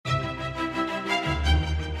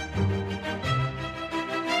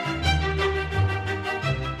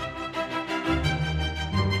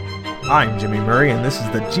I'm Jimmy Murray, and this is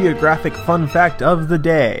the Geographic Fun Fact of the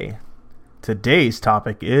Day. Today's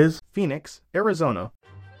topic is Phoenix, Arizona.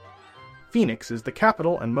 Phoenix is the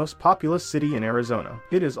capital and most populous city in Arizona.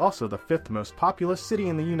 It is also the fifth most populous city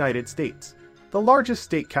in the United States, the largest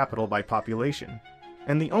state capital by population,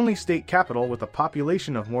 and the only state capital with a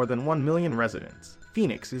population of more than 1 million residents.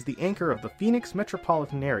 Phoenix is the anchor of the Phoenix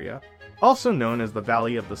metropolitan area, also known as the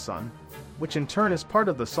Valley of the Sun, which in turn is part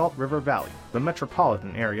of the Salt River Valley. The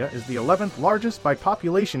metropolitan area is the 11th largest by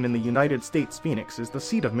population in the United States. Phoenix is the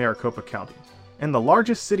seat of Maricopa County, and the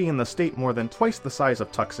largest city in the state, more than twice the size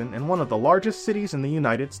of Tucson, and one of the largest cities in the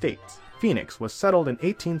United States. Phoenix was settled in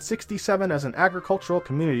 1867 as an agricultural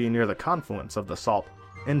community near the confluence of the Salt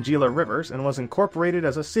and Gila rivers and was incorporated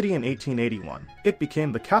as a city in 1881. It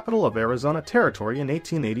became the capital of Arizona Territory in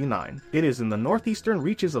 1889. It is in the northeastern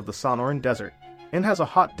reaches of the Sonoran Desert and has a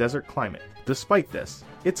hot desert climate. Despite this,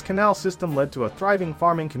 its canal system led to a thriving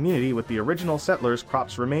farming community, with the original settlers'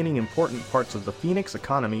 crops remaining important parts of the Phoenix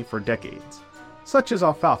economy for decades, such as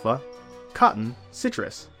alfalfa, cotton,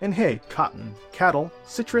 citrus, and hay. Cotton, cattle,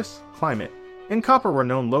 citrus, climate, and copper were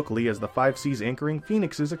known locally as the 5 C's anchoring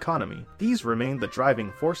Phoenix's economy. These remained the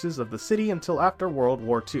driving forces of the city until after World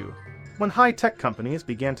War II, when high-tech companies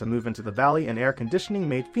began to move into the valley and air conditioning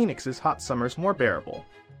made Phoenix's hot summers more bearable.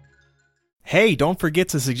 Hey, don't forget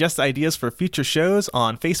to suggest ideas for future shows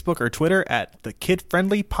on Facebook or Twitter at the Kid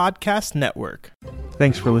Friendly Podcast Network.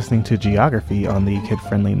 Thanks for listening to Geography on the Kid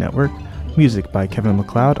Friendly Network. Music by Kevin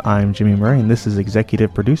MacLeod. I'm Jimmy Murray, and this is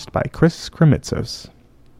executive produced by Chris Kremitzos.